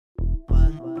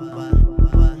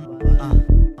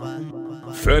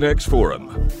FedEx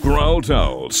Forum, Growl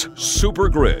Towels, Super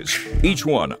Grizz, each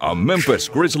one a Memphis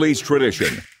Grizzlies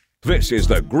tradition. This is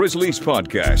the Grizzlies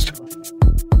Podcast.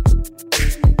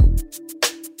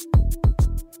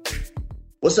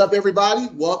 What's up, everybody?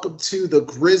 Welcome to the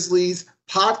Grizzlies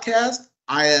Podcast.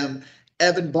 I am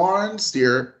Evan Barnes,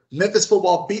 your Memphis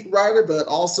football beat writer, but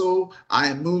also I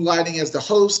am moonlighting as the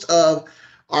host of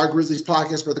our Grizzlies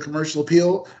Podcast for the Commercial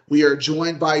Appeal. We are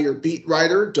joined by your beat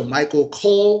writer, DeMichael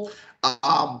Cole,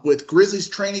 with Grizzlies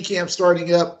training camp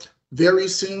starting up very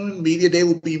soon. Media Day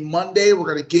will be Monday.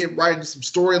 We're going to get right into some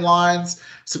storylines,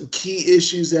 some key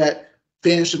issues that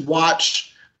fans should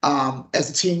watch as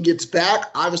the team gets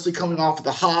back. Obviously coming off of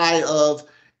the high of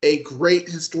a great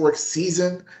historic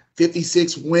season,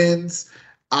 56 wins.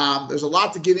 There's a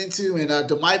lot to get into. And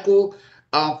DeMichael,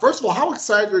 first of all, how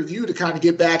excited are you to kind of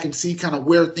get back and see kind of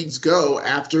where things go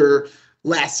after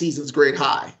last season's great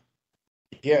high?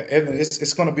 Yeah, Evan,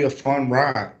 it's going to be a fun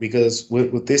ride because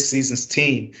with this season's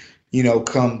team,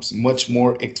 comes much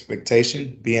more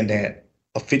expectation, being that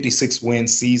a 56-win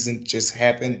season just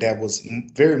happened. That was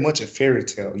very much a fairy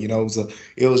tale.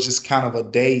 It was just kind of a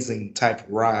dazing type of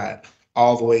ride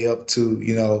all the way up to,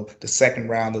 the second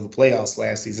round of the playoffs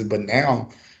last season. But now,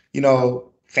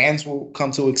 fans will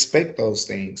come to expect those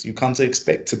things. You come to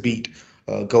expect to beat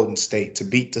Golden State, to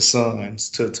beat the Suns,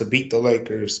 to beat the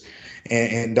Lakers,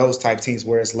 and those type teams.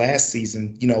 Whereas last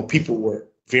season, people were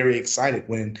very excited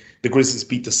when the Grizzlies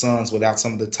beat the Suns without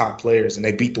some of the top players, and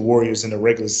they beat the Warriors in the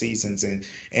regular seasons, and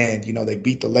they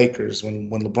beat the Lakers when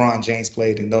LeBron James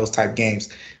played in those type games.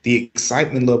 The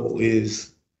excitement level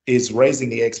is raising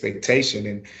the expectation.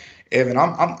 And Evan,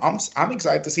 I'm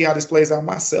excited to see how this plays out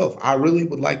myself. I really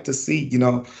would like to see,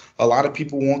 a lot of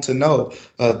people want to know,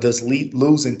 does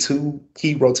losing two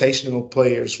key rotational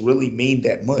players really mean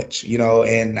that much?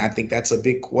 And I think that's a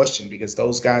big question because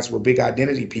those guys were big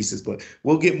identity pieces, but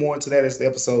we'll get more into that as the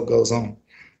episode goes on.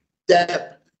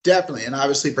 Definitely. And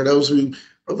obviously for those who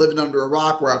are living under a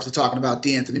rock, we're obviously talking about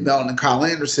DeAnthony Melton and Kyle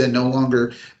Anderson no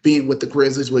longer being with the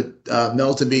Grizzlies, with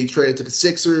Melton being traded to the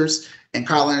Sixers and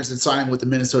Kyle Anderson signing with the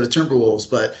Minnesota Timberwolves.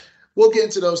 But we'll get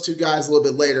into those two guys a little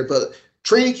bit later. But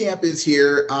training camp is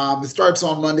here. It starts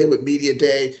on Monday with Media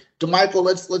Day. DeMichael,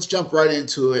 let's jump right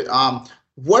into it.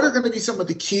 What are going to be some of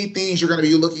the key things you're going to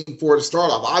be looking for to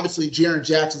start off? Obviously, Jaren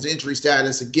Jackson's injury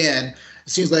status, again, it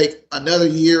seems like another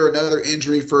year, another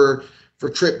injury for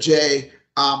Trip J.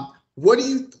 What do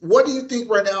you think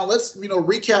right now? Let's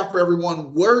recap for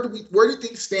everyone. Where do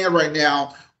things stand right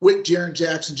now with Jaren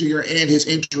Jackson Jr. and his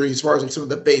injury as far as like some of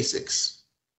the basics?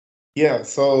 Yeah,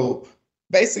 so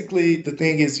basically the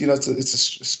thing is, it's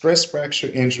a stress fracture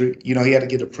injury. He had to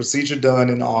get a procedure done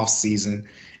in the off season,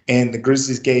 and the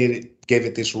Grizzlies gave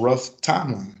it this rough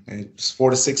timeline. And it was 4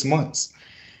 to 6 months,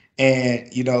 and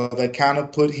they kind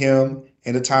of put him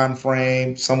in a time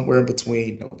frame somewhere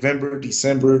between November,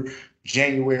 December,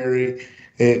 January.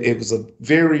 It was a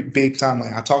very big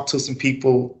timeline. I talked to some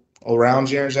people around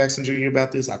Jaren Jackson Jr.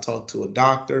 about this. I talked to a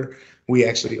doctor. We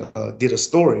actually did a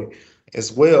story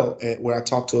as well where I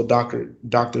talked to a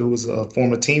doctor who was a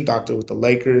former team doctor with the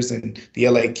Lakers and the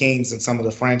LA Kings and some of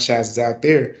the franchises out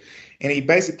there. And he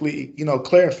basically,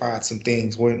 clarified some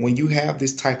things. When you have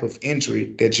this type of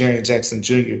injury that Jaren Jackson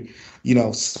Jr.,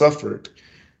 suffered,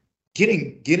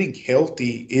 getting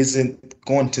healthy isn't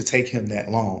going to take him that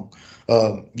long.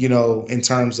 In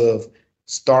terms of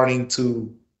starting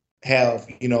to have,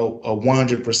 a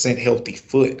 100% healthy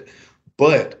foot.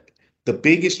 But the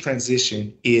biggest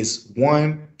transition is,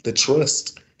 one, the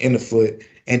trust in the foot,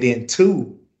 and then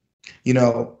two,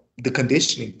 the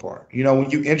conditioning part. When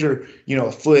you injure,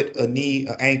 a foot, a knee,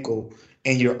 an ankle,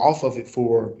 and you're off of it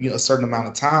for a certain amount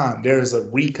of time, there is a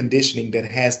reconditioning that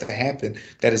has to happen.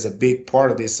 That is a big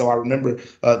part of this. So I remember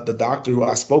the doctor who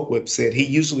I spoke with said he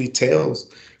usually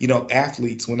tells,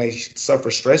 athletes when they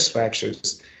suffer stress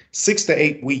fractures, 6 to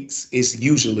 8 weeks is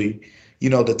usually,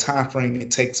 the time frame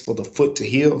it takes for the foot to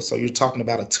heal. So you're talking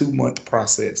about a 2-month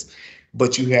process,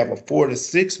 but you have a 4 to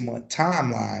 6 month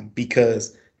timeline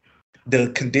because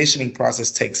the conditioning process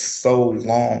takes so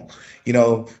long,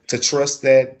 to trust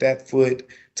that foot,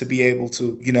 to be able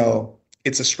to,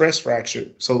 it's a stress fracture.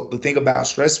 So the thing about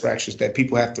stress fractures that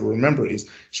people have to remember is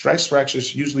stress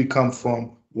fractures usually come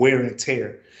from wear and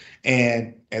tear.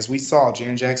 And as we saw,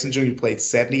 Jaren Jackson Jr. played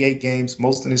 78 games,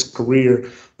 most in his career,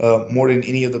 more than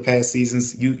any of the past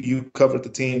seasons. You covered the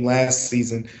team last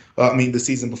season, the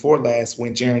season before last,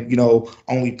 when Jaren,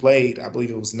 only played, I believe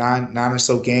it was nine or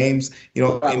so games, in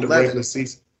the regular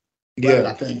season. Yeah,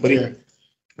 I think,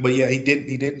 but he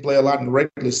didn't play a lot in the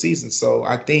regular season. So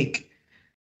I think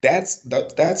that's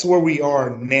where we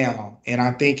are now, and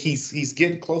I think he's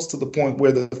getting close to the point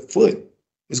where the foot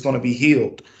is going to be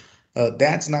healed.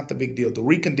 That's not the big deal. The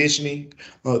reconditioning,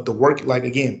 the work, like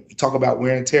again, you talk about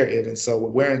wear and tear, Evan. So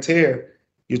with wear and tear,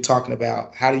 you're talking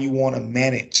about how do you want to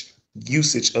manage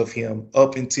usage of him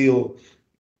up until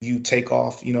you take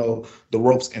off, the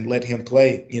ropes and let him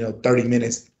play, 30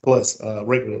 minutes plus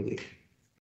regularly.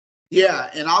 Yeah,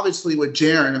 and obviously with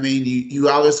Jaren, I mean, you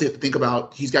obviously have to think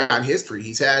about he's got history.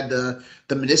 He's had the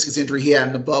meniscus injury he had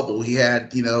in the bubble. He had,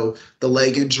 the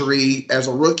leg injury as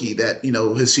a rookie that,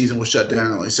 his season was shut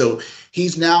down early. So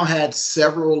he's now had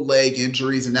several leg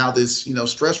injuries, and now this,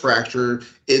 stress fracture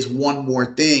is one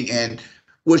more thing. And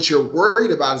what you're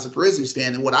worried about as a Grizzlies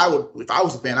fan, and what if I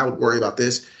was a fan, I would worry about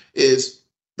this, is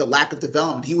the lack of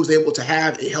development. He was able to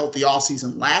have a healthy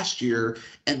offseason last year,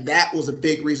 and that was a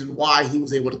big reason why he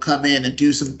was able to come in and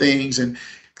do some things and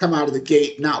come out of the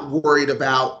gate not worried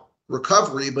about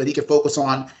recovery, but he could focus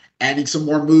on adding some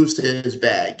more moves to his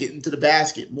bag, getting to the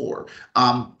basket more,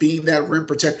 being that rim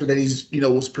protector that he's,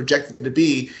 was projected to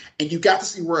be. And you got to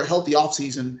see where a healthy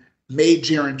offseason made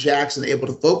Jaren Jackson able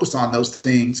to focus on those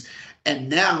things. And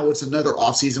now it's another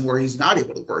offseason where he's not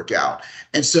able to work out.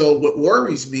 And so what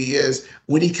worries me is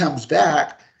when he comes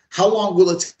back, how long will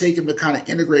it take him to kind of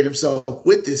integrate himself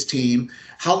with this team?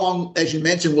 How long, as you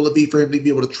mentioned, will it be for him to be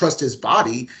able to trust his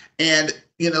body? And,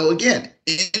 again,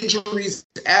 injuries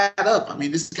add up. I mean,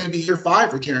 this is going to be year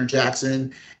 5 for Jaren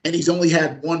Jackson, and he's only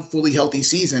had one fully healthy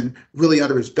season really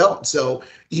under his belt. So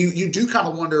you do kind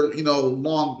of wonder,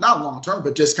 not long term,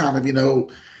 but just kind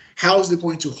of, how is it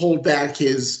going to hold back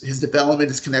his development,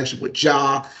 his connection with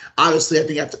Ja? Obviously, I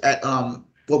think after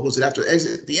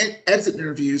the exit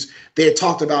interviews, they had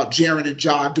talked about Jaren and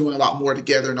Ja doing a lot more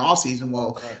together in the offseason.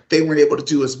 Well, right. They weren't able to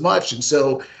do as much. And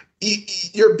so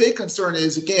your big concern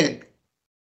is, again,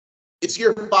 it's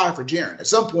year 5 for Jaren. At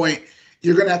some point,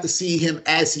 you're going to have to see him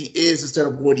as he is instead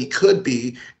of what he could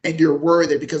be. And you're worried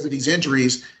that because of these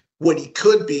injuries, what he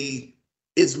could be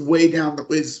is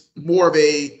is more of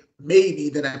a maybe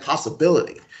than a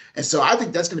possibility. And so I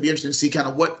think that's going to be interesting to see kind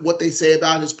of what they say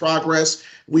about his progress.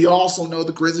 We also know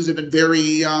the Grizzlies have been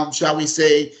very, shall we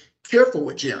say, careful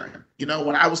with Jaren.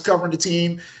 When I was covering the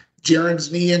team,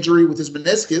 Jaren's knee injury with his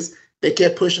meniscus, they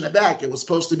kept pushing it back. It was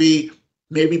supposed to be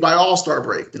maybe by All-Star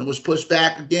break, then it was pushed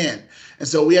back again. And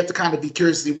so we have to kind of be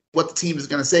curious to see what the team is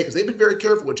going to say, because they've been very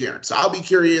careful with Jaren. So I'll be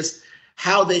curious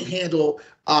how they handle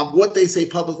what they say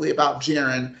publicly about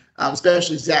Jaren,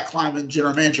 especially Zach Kleiman,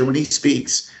 general manager, when he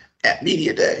speaks at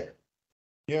Media Day.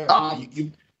 Yeah,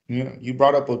 you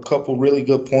brought up a couple really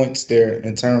good points there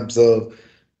in terms of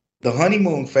the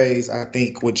honeymoon phase. I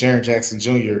think with Jaren Jackson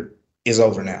Jr. is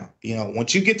over now.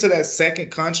 Once you get to that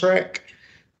second contract,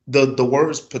 the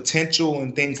words potential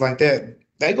and things like that,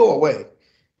 they go away,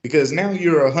 because now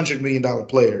you're $100 million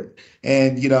player.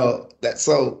 And, that's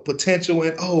so potential.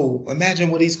 And,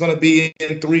 imagine what he's going to be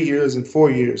in 3 years and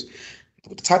 4 years.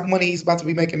 With the type of money he's about to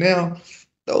be making now,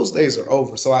 those days are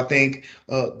over. So I think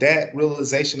that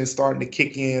realization is starting to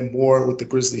kick in more with the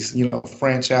Grizzlies,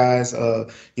 franchise,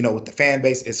 with the fan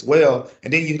base as well.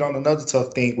 And then you hit on another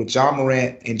tough thing with Ja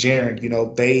Morant and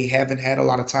Jaren. They haven't had a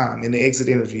lot of time in the exit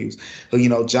interviews.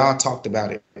 Ja talked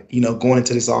about it, going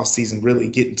into this offseason, really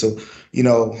getting to,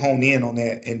 hone in on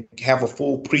that and have a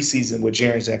full preseason with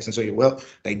Jaren Jackson Jr. Well,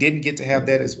 they didn't get to have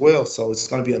that as well. So it's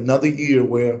going to be another year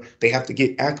where they have to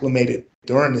get acclimated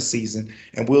during the season,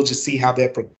 and we'll just see how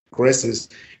that progresses,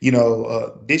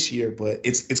 this year. But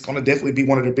it's going to definitely be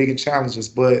one of the biggest challenges.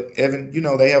 But Evan,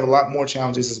 they have a lot more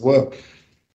challenges as well.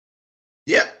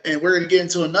 Yeah, and we're going to get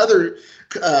into another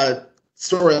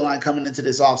storyline coming into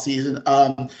this offseason.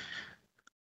 I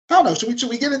don't know. Should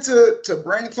we get into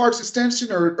Brandon Clarke's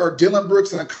extension or Dillon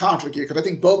Brooks and a contract here? Because I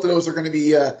think both of those are going to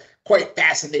be quite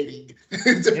fascinating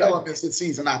developments this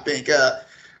season. I think.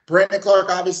 Brandon Clarke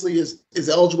obviously is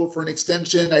eligible for an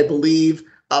extension, I believe.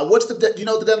 What's the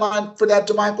deadline for that,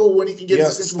 DeMichael, when he can get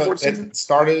his extension before the season?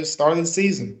 Start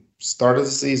of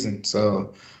the season.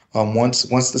 So once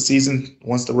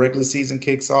the regular season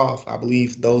kicks off, I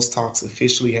believe those talks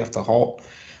officially have to halt.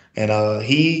 And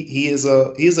he is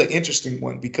an interesting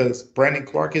one, because Brandon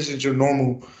Clarke isn't your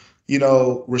normal,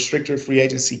 restricted free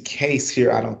agency case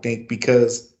here, I don't think,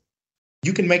 because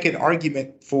you can make an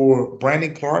argument for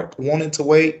Brandon Clarke wanting to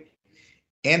wait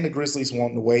and the Grizzlies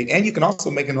wanting to wait. And you can also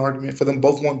make an argument for them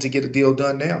both wanting to get a deal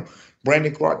done now.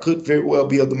 Brandon Clarke could very well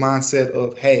be of the mindset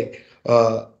of, hey,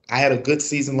 I had a good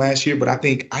season last year, but I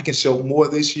think I can show more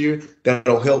this year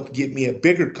that'll help get me a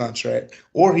bigger contract.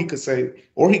 Or he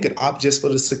could opt just for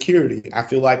the security. I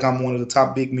feel like I'm one of the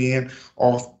top big men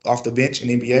off the bench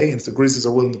in NBA, and if the Grizzlies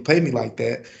are willing to pay me like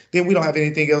that, then we don't have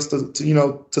anything else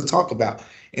to talk about.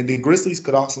 And the Grizzlies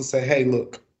could also say, hey,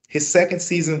 look, his second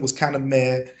season was kind of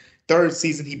mad. third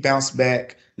season, he bounced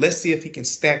back. Let's see if he can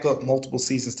stack up multiple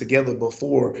seasons together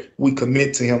before we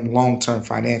commit to him long-term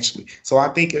financially. So I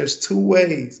think there's two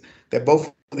ways that both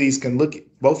of these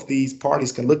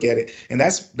parties can look at it. And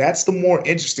that's the more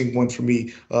interesting one for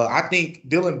me. I think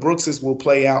Dillon Brooks's will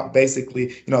play out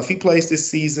basically, if he plays this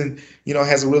season,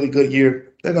 has a really good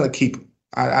year, they're going to keep him.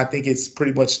 I think it's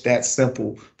pretty much that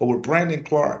simple. But with Brandon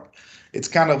Clark, it's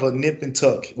kind of a nip and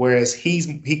tuck, whereas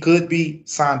he could be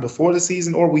signed before the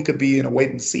season, or we could be in a wait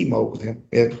and see mode with him.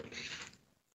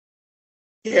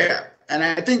 Yeah, and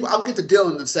I think I'll get to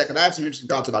Dillon in a second. I have some interesting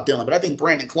thoughts about Dillon, but I think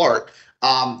Brandon Clark,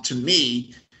 to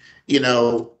me,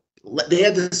 they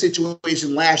had the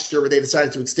situation last year where they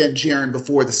decided to extend Jaren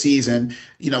before the season,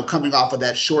 coming off of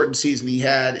that shortened season he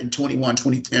had in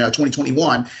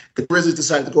 2021. The Grizzlies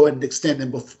decided to go ahead and extend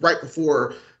him right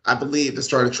before, I believe, the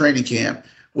start of training camp.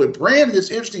 With Brandon, it's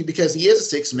interesting because he is a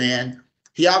sixth man.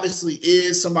 He obviously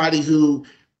is somebody who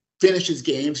finishes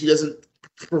games. He doesn't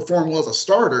perform well as a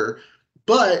starter,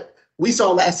 but we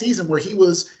saw last season where he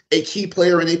was a key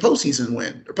player in a postseason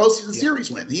win or postseason series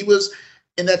win. He was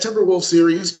in that Timberwolves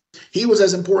series. He was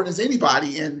as important as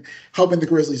anybody in helping the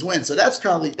Grizzlies win. So that's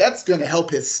going to help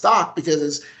his stock, because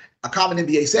as a common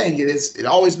NBA saying it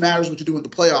always matters what you do in the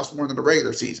playoffs more than the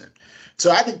regular season.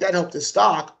 So I think that helped his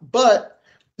stock. But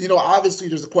obviously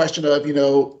there's the question of,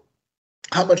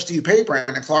 how much do you pay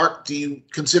Brandon Clark? Do you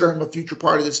consider him a future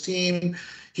part of this team?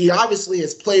 He obviously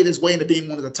has played his way into being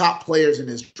one of the top players in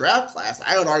his draft class.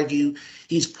 I would argue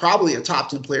he's probably a top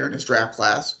 10 player in his draft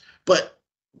class. But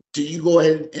do you go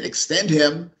ahead and extend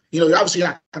him? Obviously you're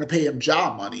not going to pay him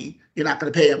Ja money. You're not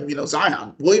going to pay him,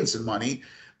 Zion Williamson money.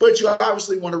 But you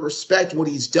obviously want to respect what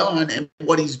he's done and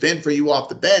what he's been for you off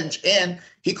the bench. And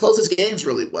he closes games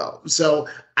really well. So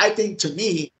I think, to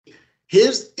me,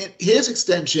 his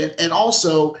extension and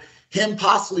also him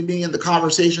possibly being in the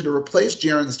conversation to replace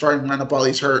Jaren in the starting lineup while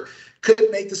he's hurt could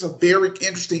make this a very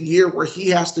interesting year where he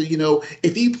has to,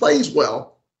 if he plays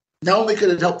well, not only could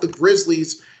it help the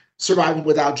Grizzlies surviving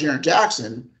without Jaren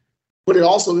Jackson, but it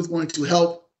also is going to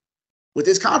help with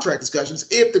his contract discussions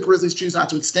if the Grizzlies choose not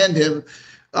to extend him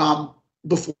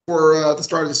before the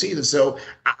start of the season. So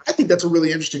I think that's a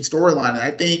really interesting storyline. And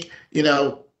I think,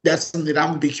 that's something that I'm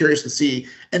going to be curious to see.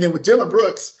 And then with Dillon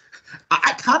Brooks,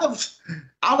 I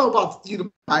don't know about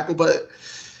you, Michael, but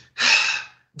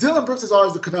Dillon Brooks is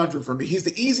always the conundrum for me. He's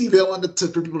the easy villain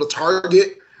for people to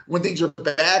target when things are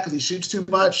bad because he shoots too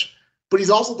much. But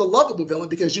he's also the lovable villain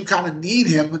because you kind of need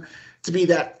him to be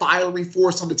that fiery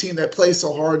force on the team that plays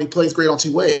so hard and he plays great on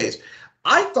two ways.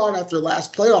 I thought after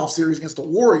last playoff series against the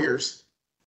Warriors,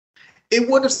 it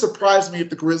wouldn't have surprised me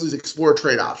if the Grizzlies explored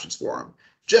trade options for him,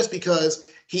 just because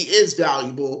he is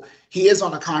valuable. He is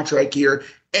on a contract year,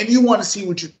 and you want to see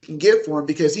what you can get for him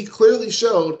because he clearly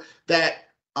showed that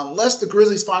unless the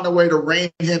Grizzlies find a way to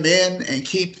rein him in and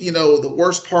keep, the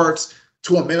worst parts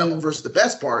to a minimum versus the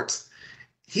best parts,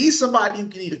 he's somebody who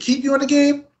can either keep you in the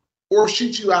game or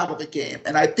shoot you out of the game.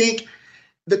 And I think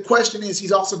the question is,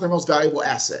 he's also their most valuable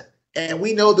asset. And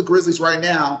we know the Grizzlies right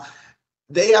now,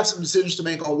 they have some decisions to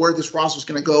make on where this roster is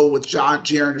going to go with John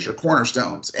Jaren as your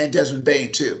cornerstones and Desmond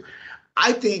Bane too.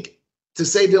 I think to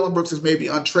say Dillon Brooks is maybe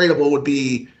untradeable would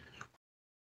be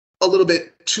a little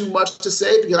bit too much to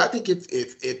say, because I think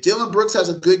if Dillon Brooks has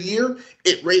a good year,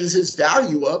 it raises his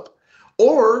value up.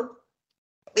 Or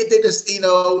if they just,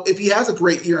 if he has a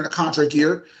great year in a contract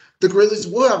year, the Grizzlies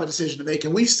will have a decision to make.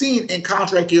 And we've seen in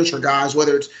contract years for guys,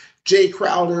 whether it's Jay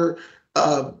Crowder,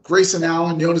 Grayson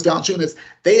Allen, Jonas Valanciunas,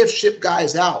 they have shipped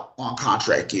guys out on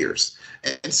contract years.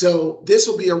 And so this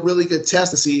will be a really good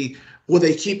test to see, will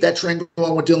they keep that trend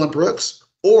going with Dillon Brooks,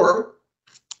 or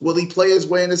will he play his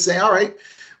way into saying, all right,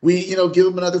 we, give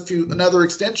him another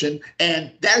extension.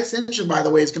 And that extension, by the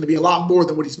way, is going to be a lot more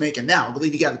than what he's making now. I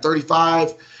believe he got a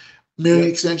 $35 million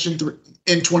extension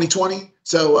in 2020.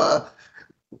 So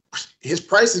his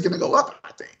price is going to go up,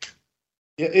 I think.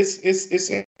 Yeah, it's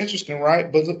interesting,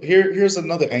 right? But look, here's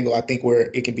another angle I think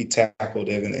where it can be tackled,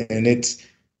 Evan, and it's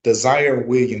the Ziaire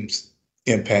Williams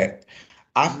impact.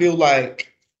 I feel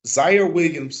like Ziaire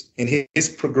Williams and his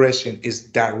progression is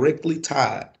directly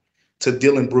tied to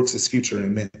Dillon Brooks' future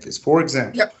in Memphis. For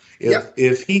example,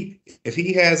 if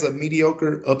he has a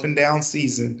mediocre up and down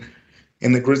season,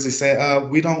 and the Grizzlies say,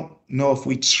 we don't know if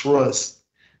we trust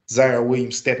Ziaire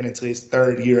Williams stepping into his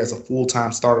third year as a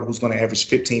full-time starter who's going to average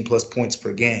 15-plus points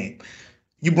per game,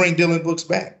 you bring Dillon Brooks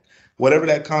back. Whatever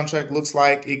that contract looks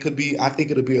like, it could be, I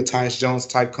think it'll be a Tyus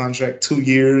Jones-type contract, 2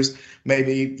 years.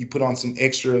 Maybe you put on some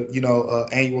extra,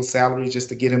 annual salary just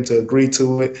to get him to agree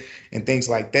to it and things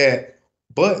like that.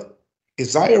 But if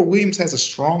Ziaire Williams has a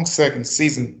strong second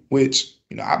season, which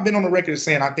I've been on the record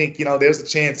saying I think, there's a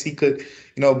chance he could,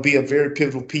 be a very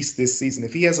pivotal piece this season.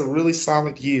 If he has a really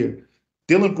solid year,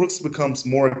 Dillon Brooks becomes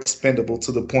more expendable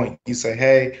to the point you say,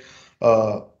 hey,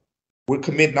 we're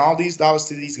committing all these dollars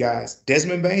to these guys.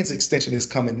 Desmond Bane's extension is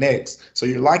coming next. So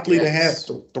you're likely to have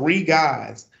three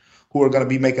guys who are going to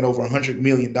be making over $100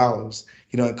 million,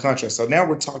 in contracts. So now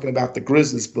we're talking about the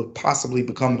Grizzlies possibly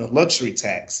becoming a luxury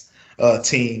tax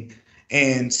team,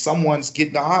 and someone's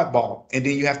getting the oddball, and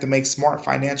then you have to make smart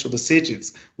financial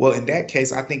decisions. Well, in that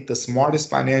case, I think the smartest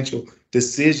financial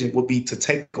decision would be to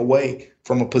take away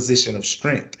from a position of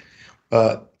strength.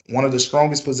 One of the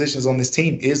strongest positions on this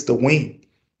team is the wing,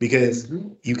 because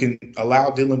you can allow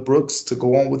Dillon Brooks to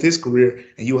go on with his career,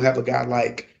 and you'll have a guy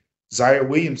like Ziaire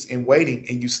Williams in waiting,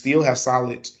 and you still have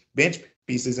solid bench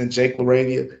pieces in Jake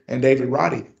LaRavia and David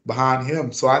Roddy behind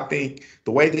him. So I think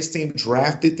the way this team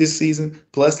drafted this season,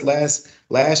 plus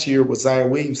last year with Ziaire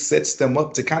Williams, sets them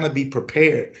up to kind of be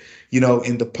prepared,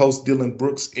 in the post-Dillon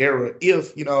Brooks era,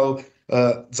 if,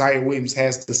 Ziaire Williams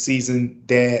has the season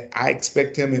that I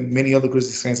expect him and many other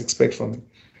Grizzlies fans expect from him.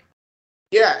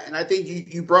 Yeah, and I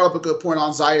think you brought up a good point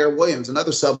on Ziaire Williams.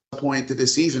 Another sub-point to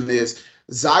this season is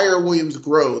Ziaire Williams'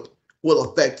 growth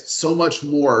will affect so much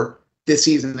more this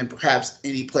season than perhaps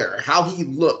any player. How he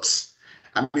looks.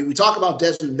 I mean, we talk about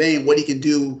Desmond Bane, what he can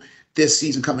do this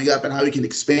season coming up and how he can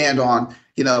expand on,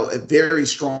 a very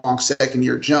strong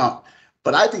second-year jump.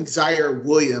 But I think Ziaire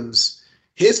Williams,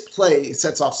 his play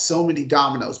sets off so many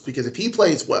dominoes, because if he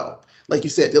plays well, like you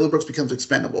said, Dillon Brooks becomes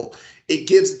expendable. It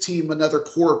gives the team another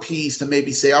core piece to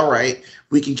maybe say, all right,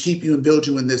 we can keep you and build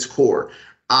you in this core.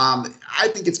 I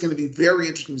think it's going to be very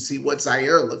interesting to see what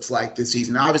Ziaire looks like this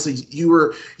season. Obviously, you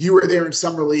were there in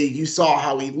Summer League. You saw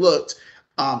how he looked.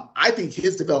 I think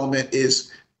his development is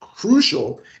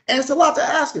crucial, and it's a lot to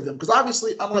ask of him, because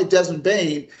obviously, unlike Desmond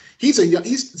Bane,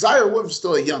 Ziaire Williams is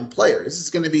still a young player. This is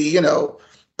going to be,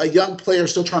 a young player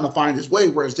still trying to find his way,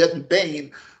 whereas Desmond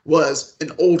Bane was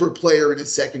an older player in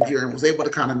his second year and was able to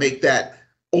kind of make that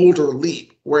older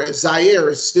leap, whereas Ziaire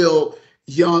is still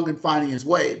young and finding his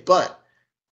way. But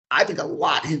I think a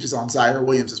lot hinges on Ziaire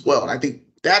Williams as well. And I think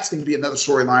that's going to be another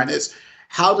storyline, is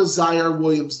how does Ziaire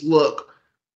Williams look,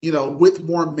 with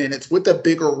more minutes, with a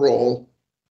bigger role?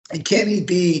 And can he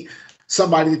be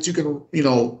somebody that you can,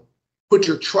 put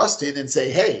your trust in and say,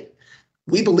 hey,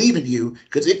 we believe in you?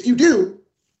 Because if you do,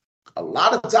 a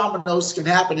lot of dominoes can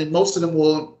happen, and most of them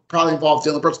will probably involve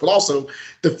Dillon Brooks, but also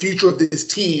the future of this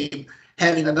team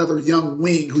having another young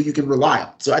wing who you can rely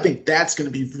on. So I think that's going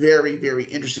to be very, very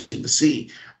interesting to see.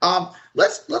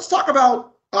 Let's talk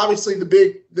about, obviously, the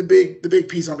big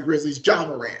piece on the Grizzlies, Ja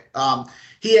Morant.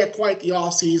 He had quite the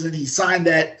offseason. He signed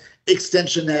that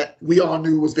extension that we all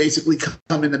knew was basically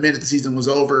coming the minute the season was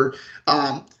over.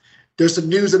 There's some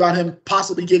news about him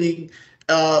possibly getting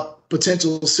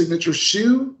potential signature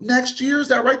shoe next year. Is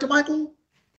that right, DeMichael?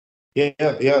 Yeah,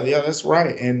 that's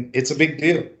right. And it's a big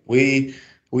deal.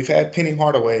 We've had Penny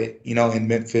Hardaway, in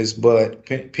Memphis, but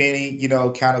Penny,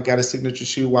 kind of got a signature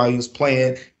shoe while he was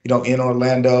playing, in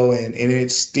Orlando, and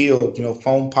it's still,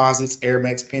 Foamposites, Air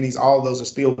Max Pennies, all of those are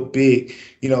still big,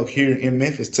 here in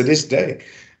Memphis to this day.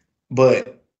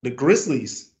 But the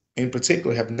Grizzlies in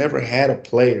particular have never had a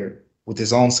player with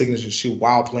his own signature shoe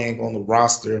while playing on the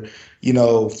roster,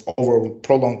 over a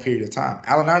prolonged period of time.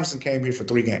 Allen Iverson came here for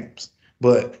 3 games,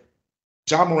 but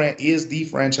Ja Morant is the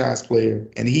franchise player,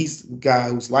 and he's the guy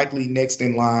who's likely next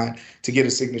in line to get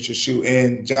a signature shoe.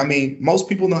 And I mean, most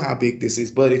people know how big this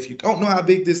is, but if you don't know how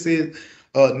big this is,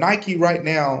 Nike right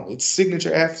now, it's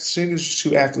signature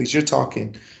shoe athletes. You're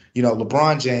talking,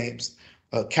 LeBron James,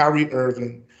 Kyrie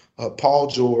Irving, Paul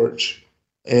George,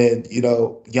 and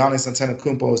Giannis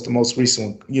Antetokounmpo is the most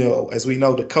recent one. As we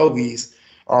know, the Kobe's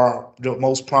are the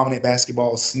most prominent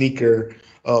basketball sneaker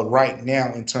right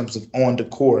now in terms of on the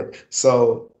court.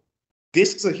 So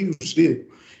this is a huge deal.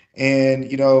 And,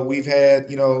 we've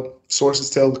had,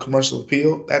 sources tell the commercial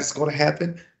appeal that's going to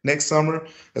happen next summer,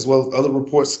 as well as other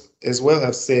reports as well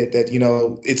have said that,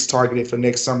 it's targeted for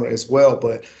next summer as well.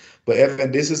 But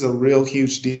Evan, this is a real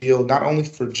huge deal, not only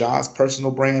for Ja's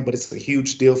personal brand, but it's a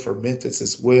huge deal for Memphis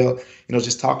as well.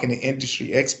 Just talking to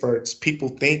industry experts, people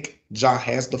think Ja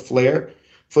has the flair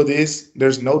for this.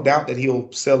 There's no doubt that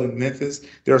he'll sell in Memphis.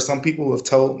 There are some people who have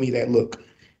told me that, look,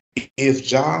 if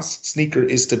Ja's sneaker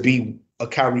is to be a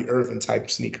Kyrie Irving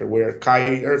type sneaker, where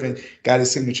Kyrie Irving got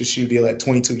his signature shoe deal at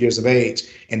 22 years of age,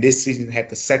 and this season had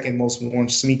the second most worn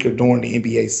sneaker during the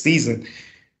NBA season,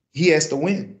 he has to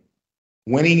win.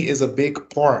 Winning is a big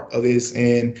part of this,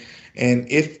 and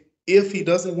if he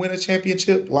doesn't win a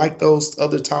championship like those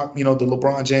other top, the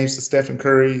LeBron James, the Stephen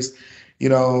Currys,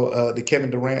 the Kevin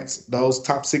Durant's, those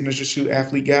top signature shoe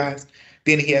athlete guys,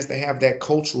 Then he has to have that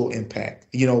cultural impact.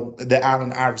 The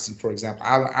Allen Iverson, for example.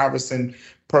 Allen Iverson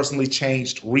personally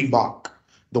changed Reebok,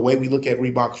 the way we look at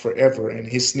Reebok forever, and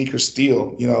his sneakers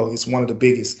still, is one of the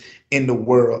biggest in the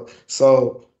world.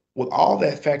 So with all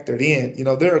that factored in,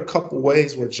 there are a couple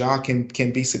ways where Ja can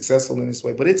be successful in this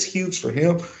way, but it's huge for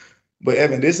him. But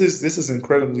Evan, this is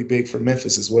incredibly big for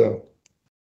Memphis as well.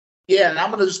 Yeah, and I'm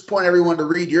going to just point everyone to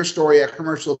read your story at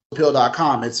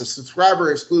commercialappeal.com. It's a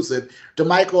subscriber exclusive.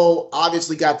 DeMichael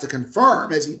obviously got to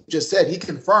confirm, as he just said, he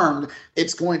confirmed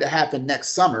it's going to happen next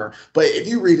summer. But if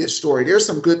you read his story, there's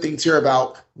some good things here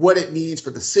about what it means for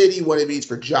the city, what it means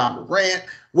for Ja Morant,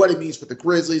 what it means for the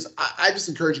Grizzlies. I just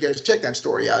encourage you guys to check that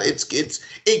story out.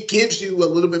 It gives you a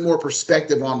little bit more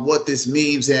perspective on what this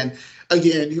means. And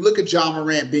again, you look at Ja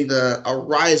Morant being a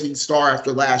rising star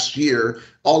after last year,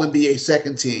 All-NBA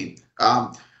second team.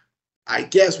 I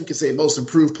guess we could say most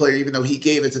improved player, even though he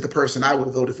gave it to the person I would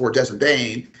have voted for, Desmond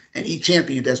Bane, and he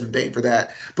championed Desmond Bane for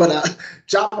that. But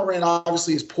Ja Morant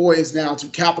obviously is poised now to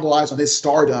capitalize on his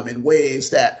stardom in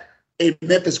ways that a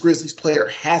Memphis Grizzlies player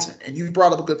hasn't. And you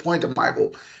brought up a good point,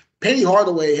 Michael. Penny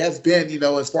Hardaway has been,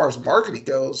 as far as marketing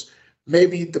goes,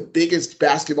 maybe the biggest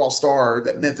basketball star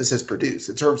that Memphis has produced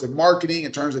in terms of marketing,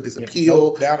 in terms of his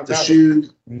appeal, the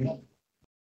shoes. Mm-hmm.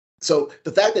 So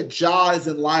the fact that Ja is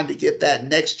in line to get that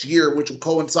next year, which will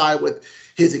coincide with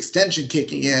his extension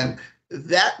kicking in,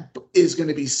 that is going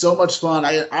to be so much fun.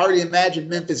 I already imagine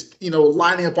Memphis,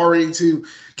 lining up already to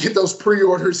get those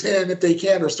pre-orders in if they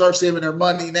can, or start saving their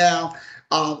money now.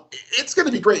 It's going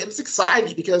to be great. It's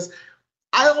exciting because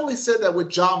I always said that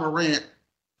with Ja Morant,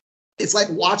 it's like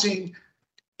watching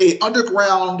an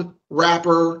underground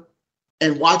rapper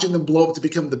and watching them blow up to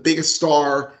become the biggest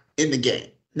star in the game.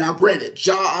 Now, granted,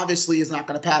 Ja obviously is not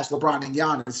going to pass LeBron and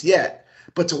Giannis yet,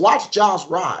 but to watch Ja's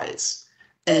rise,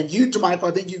 and you, DeMichael,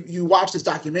 I think you watched this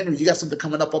documentary. You got something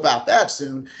coming up about that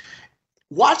soon.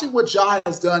 Watching what Ja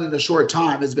has done in a short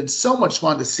time has been so much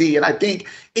fun to see, and I think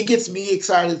it gets me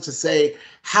excited to say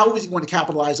how is he going to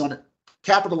capitalize on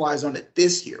it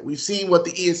this year. We've seen what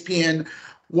the ESPN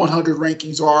 100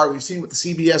 rankings are. We've seen what the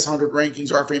CBS 100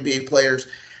 rankings are for NBA players.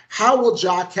 How will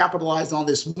Ja capitalize on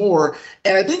this more?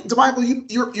 And I think,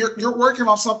 DeMichael, you're working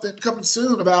on something coming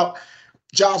soon about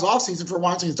Ja's offseason for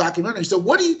watching his documentary. So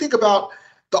what do you think about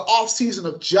the offseason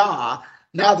of Ja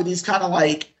now that he's kind of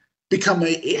like become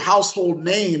a household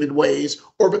name in ways,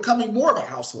 or becoming more of a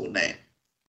household name?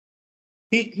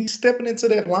 He's stepping into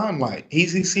that limelight.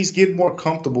 He's getting more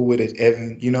comfortable with it,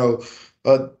 Evan.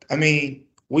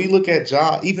 We look at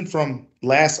Ja even from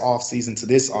last offseason to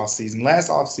this offseason. Last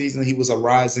offseason, he was a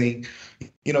rising,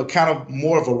 kind of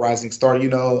more of a rising star,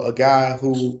 a guy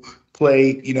who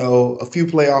played, a few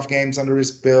playoff games under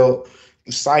his belt,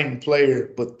 exciting player.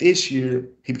 But this year,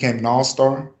 he became an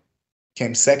all-star,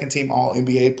 became second-team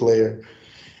All-NBA player,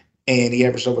 and he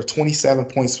averaged over 27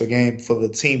 points per game for the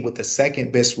team with the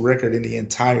second-best record in the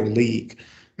entire league.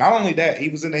 Not only that, he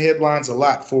was in the headlines a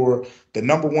lot for the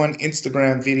number one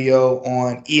Instagram video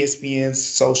on ESPN's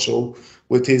social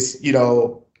with his,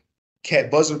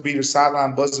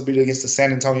 sideline buzzer beater against the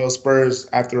San Antonio Spurs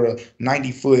after a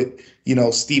 90-foot,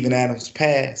 Steven Adams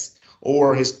pass,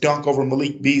 or his dunk over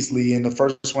Malik Beasley in the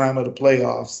first round of the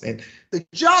playoffs. And the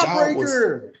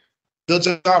jawbreaker. The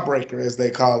jawbreaker, as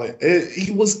they call it.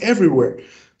 He was everywhere.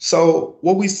 So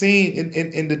what we've seen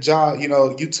in the Ja,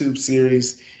 YouTube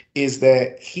series is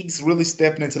that he's really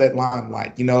stepping into that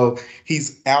limelight.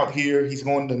 He's out here, he's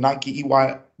going to Nike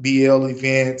EYBL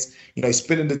events, he's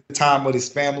spending the time with his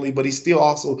family, but he's still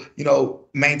also,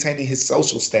 maintaining his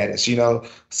social status,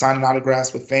 signing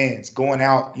autographs with fans, going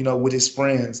out, with his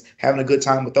friends, having a good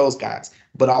time with those guys,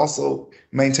 but also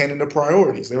maintaining the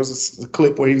priorities. There was a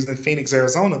clip where he was in Phoenix,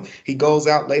 Arizona. He goes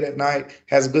out late at night,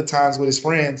 has good times with his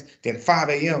friends, then 5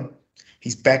 a.m.,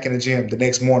 he's back in the gym the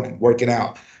next morning working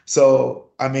out. So,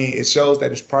 it shows that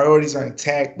his priorities are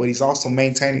intact, but he's also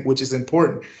maintaining, which is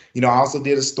important. I also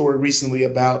did a story recently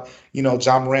about,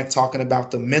 Ja Morant talking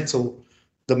about the mental,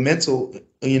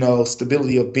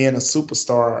 stability of being a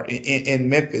superstar in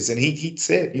Memphis. And he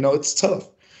said, it's tough.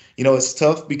 It's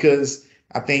tough because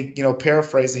I think,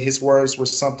 paraphrasing, his words were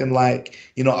something like,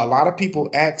 a lot of people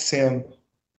ask him,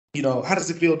 how does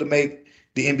it feel to make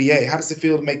the NBA? How does it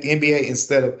feel to make the NBA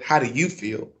instead of how do you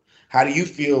feel? How do you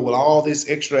feel with all this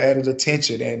extra added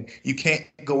attention, and you can't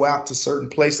go out to certain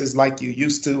places like you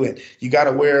used to, and you got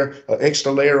to wear an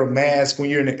extra layer of mask when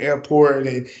you're in the airport,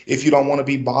 and if you don't want to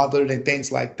be bothered and things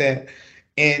like that.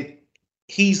 And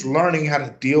he's learning how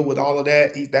to deal with all of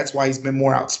that. That's why he's been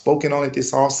more outspoken on it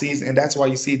this offseason, and that's why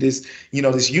you see this,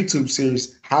 this YouTube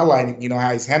series highlighting,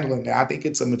 how he's handling that. I think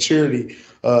it's a maturity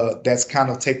that's kind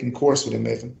of taking course with him,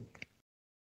 Evan.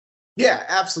 Yeah,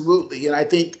 absolutely. And I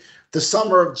think the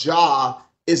summer of Ja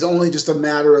is only just a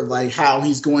matter of like how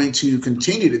he's going to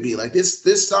continue to be. Like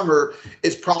this summer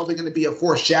is probably going to be a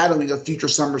foreshadowing of future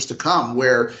summers to come,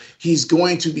 where he's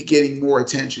going to be getting more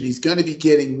attention. He's going to be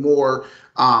getting more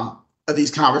of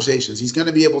these conversations. He's going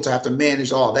to be able to have to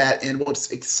manage all that. And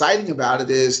what's exciting about it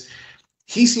is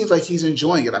he seems like he's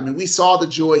enjoying it. I mean, we saw the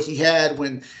joy he had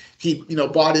when he,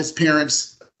 bought his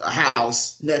parents a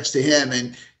house next to him,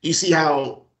 and you see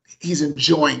how he's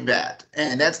enjoying that.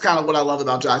 And that's kind of what I love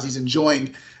about Josh. He's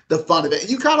enjoying the fun of it. And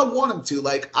you kind of want him to.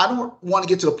 Like, I don't want to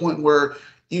get to the point where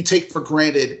you take for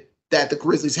granted that the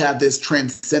Grizzlies have this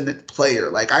transcendent player.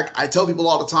 Like, I tell people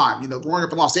all the time, growing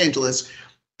up in Los Angeles,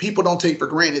 people don't take for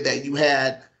granted that you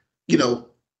had,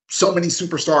 so many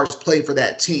superstars play for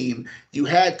that team. You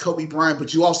had Kobe Bryant,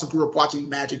 but you also grew up watching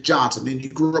Magic Johnson, and you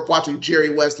grew up watching Jerry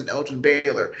West and Elgin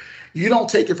Baylor. You don't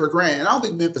take it for granted. And I don't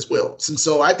think Memphis will. And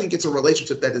so I think it's a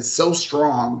relationship that is so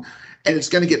strong, and it's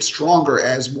going to get stronger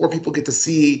as more people get to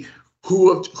see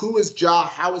who is Ja,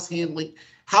 how he's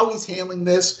handling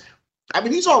this. I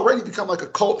mean, he's already become like a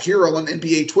cult hero on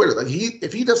NBA Twitter. Like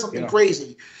if he does something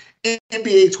crazy,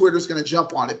 NBA Twitter is going to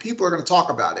jump on it. People are going to talk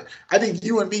about it. I think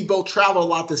you and me both travel a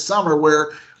lot this summer,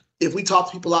 where if we talk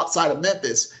to people outside of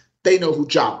Memphis, they know who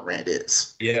Ja Morant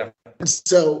is. Yeah. And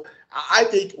so I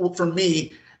think for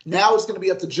me, now it's going to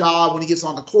be up to Ja when he gets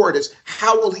on the court is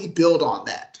how will he build on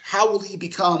that? How will he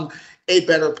become a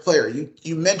better player?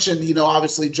 You mentioned,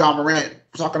 obviously Ja Morant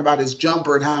talking about his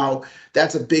jumper and how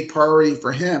that's a big priority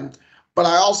for him. But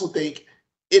I also think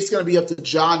it's going to be up to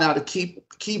Ja now to keep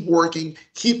working,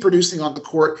 keep producing on the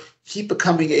court, keep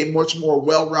becoming a much more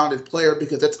well-rounded player,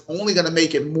 because that's only going to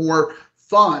make it more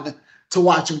fun to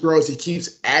watch him grow as he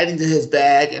keeps adding to his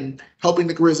bag and helping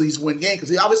the Grizzlies win games.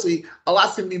 Because obviously a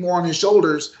lot's going to be more on his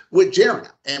shoulders with Jaren.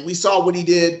 And we saw what he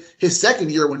did his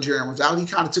second year when Jaren was out. He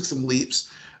kind of took some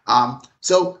leaps.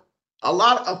 So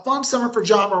a fun summer for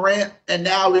Ja Morant, and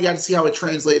now we got to see how it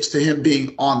translates to him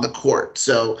being on the court.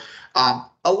 So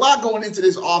a lot going into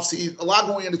this offseason, a lot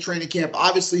going into training camp.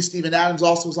 Obviously, Steven Adams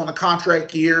also was on a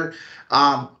contract year.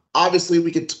 Obviously,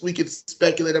 we could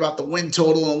speculate about the win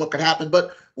total and what could happen,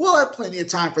 but we'll have plenty of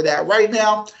time for that. Right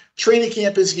now, training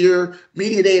camp is here.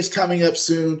 Media day is coming up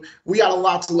soon. We got a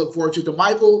lot to look forward to.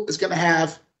 DeMichael is going to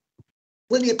have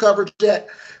plenty of coverage at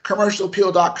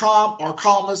commercialappeal.com. Our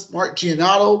columnist, Mark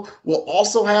Giannotto, will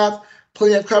also have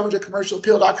plenty of coverage at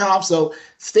commercialappeal.com. So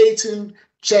stay tuned.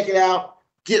 Check it out.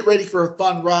 Get ready for a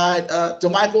fun ride.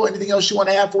 DeMichael, anything else you want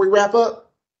to add before we wrap up?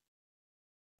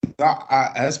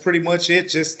 That's pretty much it.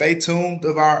 Just stay tuned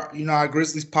of our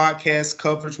Grizzlies podcast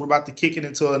coverage. We're about to kick it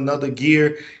into another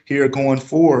gear here going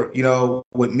forward,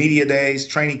 with media days,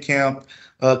 training camp,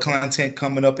 content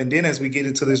coming up. And then as we get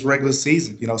into this regular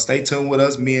season, stay tuned with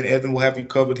us. Me and Evan will have you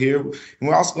covered here. And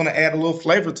we're also going to add a little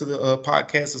flavor to the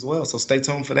podcast as well. So stay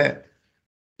tuned for that.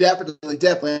 Definitely.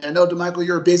 I know, DeMichael,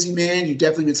 you're a busy man. You've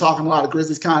definitely been talking a lot of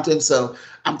Grizzlies content. So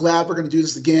I'm glad we're going to do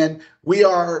this again. We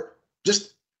are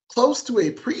just close to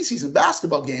a preseason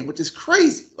basketball game, which is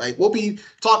crazy. Like, we'll be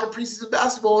talking preseason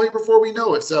basketball here before we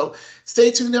know it. So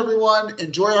stay tuned, everyone.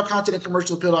 Enjoy our content at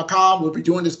commercialappeal.com. We'll be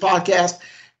doing this podcast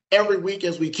every week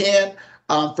as we can.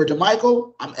 For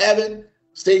DeMichael, I'm Evan.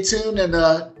 Stay tuned and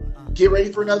get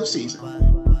ready for another season.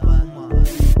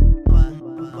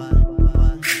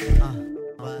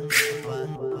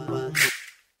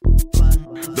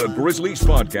 The Grizzlies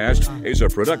Podcast is a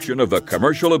production of the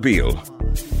Commercial Appeal.